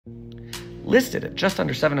Listed at just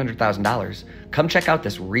under $700,000, come check out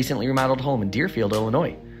this recently remodeled home in Deerfield,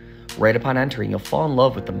 Illinois. Right upon entering, you'll fall in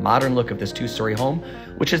love with the modern look of this two-story home,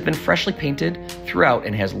 which has been freshly painted throughout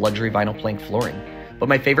and has luxury vinyl plank flooring. But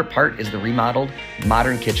my favorite part is the remodeled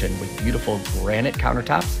modern kitchen with beautiful granite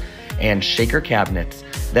countertops and shaker cabinets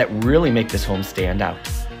that really make this home stand out.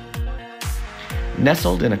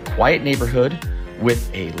 Nestled in a quiet neighborhood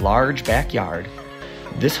with a large backyard,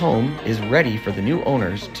 this home is ready for the new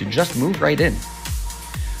owners to just move right in.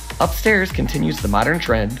 Upstairs continues the modern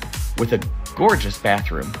trend with a gorgeous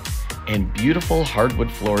bathroom and beautiful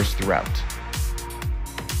hardwood floors throughout.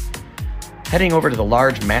 Heading over to the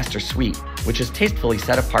large master suite, which is tastefully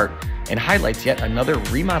set apart and highlights yet another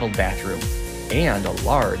remodeled bathroom and a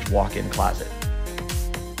large walk-in closet.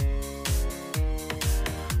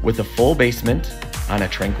 With a full basement on a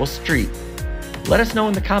tranquil street, let us know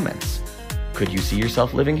in the comments. Could you see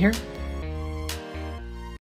yourself living here?